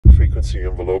Frequency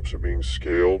envelopes are being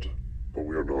scaled, but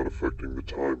we are not affecting the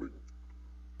timing.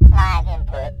 Live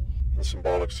input. The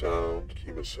symbolic sound,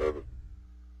 Kyma 7.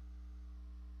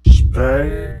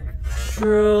 Spectral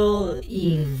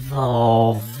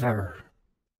evolver.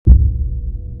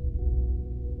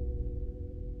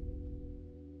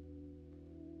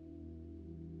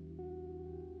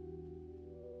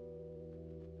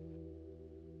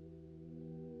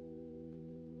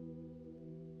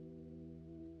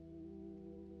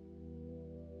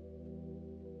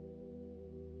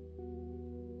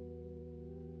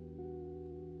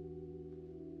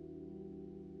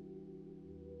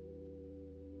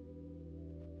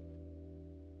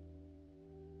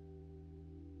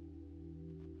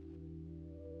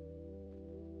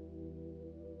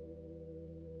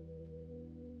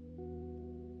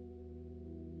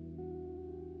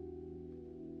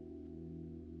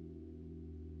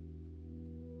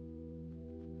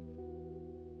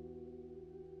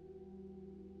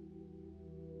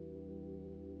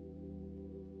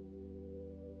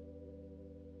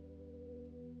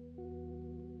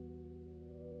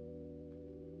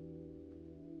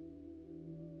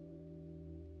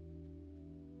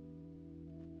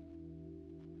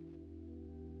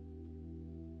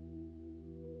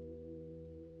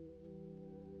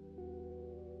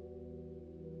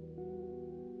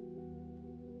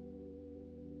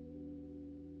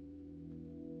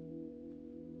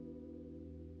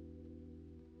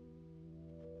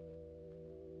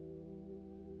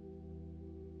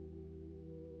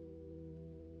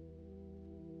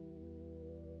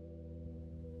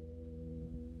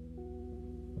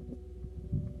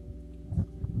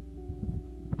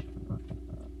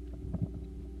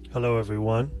 Hello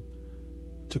everyone.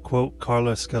 To quote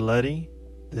Carla Scaletti,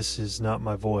 this is not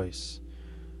my voice.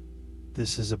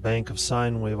 This is a bank of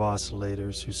sine wave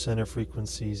oscillators whose center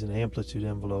frequencies and amplitude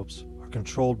envelopes are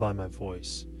controlled by my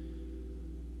voice.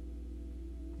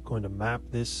 I'm going to map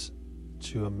this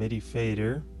to a MIDI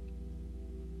fader.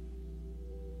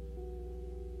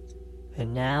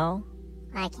 And now,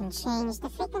 I can change the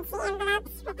frequency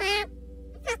envelopes without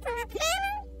affecting the timing.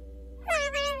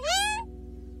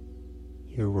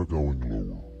 Here we're going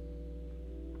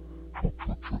lower.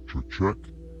 Check.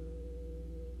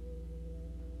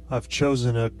 I've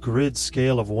chosen a grid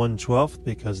scale of 1/12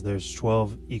 because there's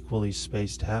 12 equally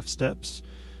spaced half steps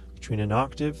between an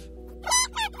octave.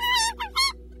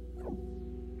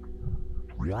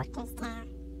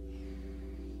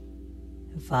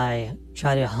 if I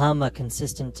try to hum a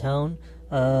consistent tone,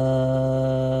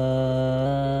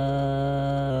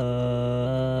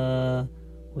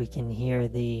 we can hear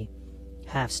the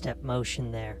half-step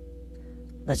motion there.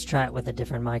 Let's try it with a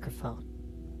different microphone.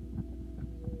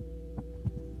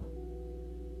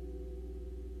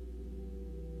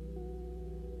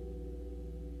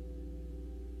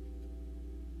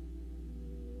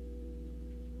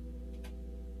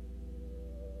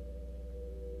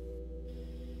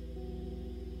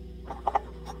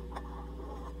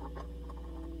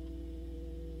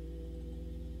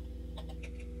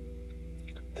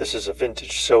 This is a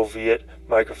vintage Soviet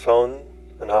microphone,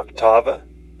 an octave.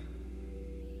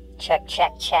 Check,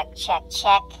 check, check, check,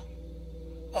 check.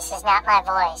 This is not my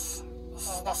voice. This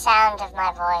is the sound of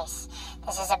my voice.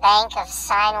 This is a bank of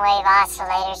sine wave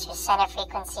oscillators whose center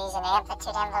frequencies and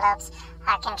amplitude envelopes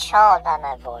are controlled by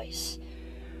my voice.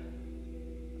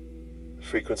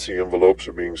 Frequency envelopes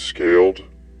are being scaled,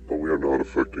 but we are not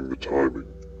affecting the timing.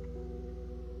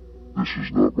 This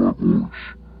is not my voice.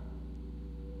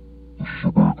 This is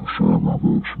a bank of sine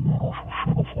wave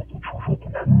oscillators whose center frequencies are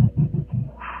controlled by my voice.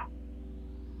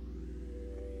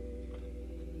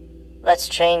 Let's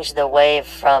change the wave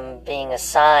from being a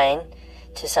sine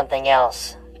to something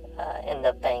else in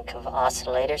the bank of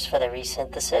oscillators for the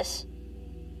resynthesis.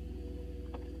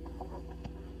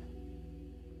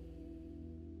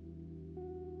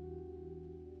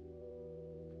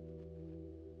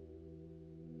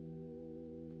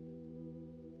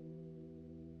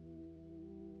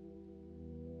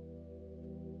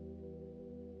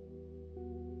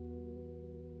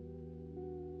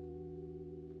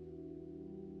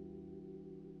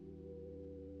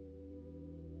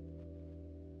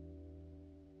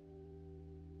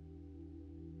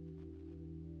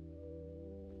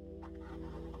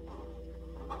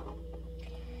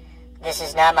 This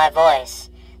is not my voice.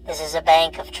 This is a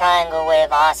bank of triangle wave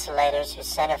oscillators whose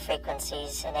center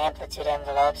frequencies and amplitude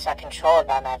envelopes are controlled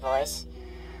by my voice.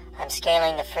 I'm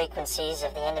scaling the frequencies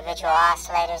of the individual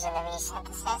oscillators in the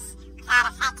resynthesis without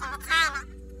affecting the timing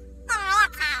in real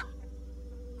time.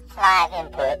 Live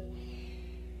input.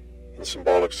 The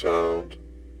symbolic sound,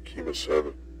 Kyma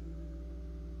 7.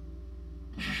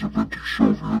 This is a vintage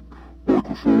Soviet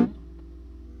microphone,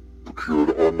 decoupled.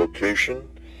 Procured on location.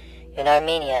 In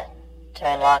Armenia.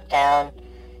 Turn lockdown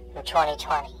in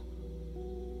 2020.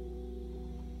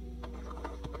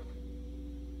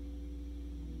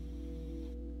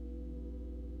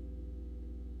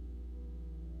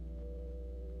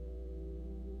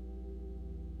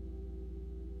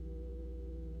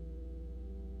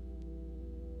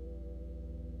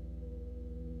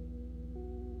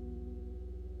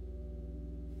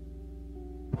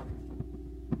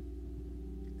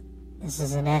 This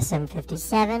is an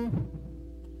SM57.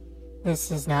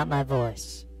 This is not my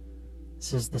voice.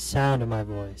 This is the sound of my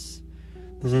voice.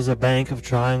 This is a bank of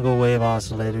triangle wave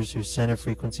oscillators whose center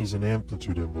frequencies and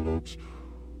amplitude envelopes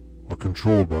Are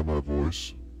controlled by my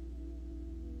voice.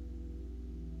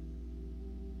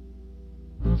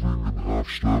 Moving in half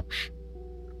steps.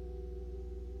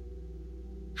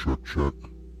 Check, check.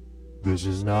 This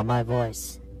is not my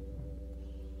voice.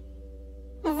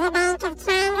 This is a bank of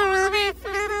triangle wave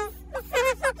oscillators. The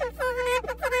center frequencies and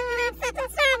amplitude envelopes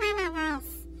are controlled by my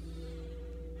voice.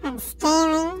 I'm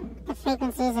scaling the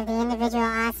frequencies of the individual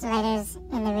oscillators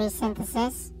in the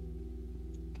resynthesis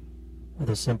With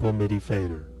a simple MIDI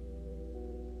fader.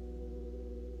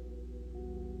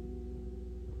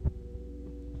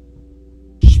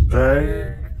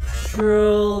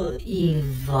 Spectral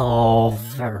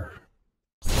Evolver.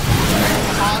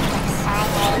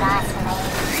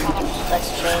 Let's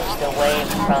change the wave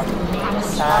from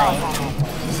sine to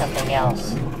something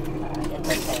else.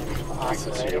 Interesting.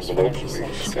 Oscillators. Envelopes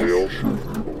being scaled,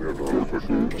 but we are not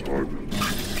affecting the timing.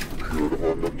 Procured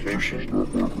on location.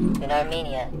 In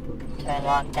Armenia. Turn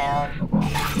lockdown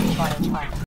 2020.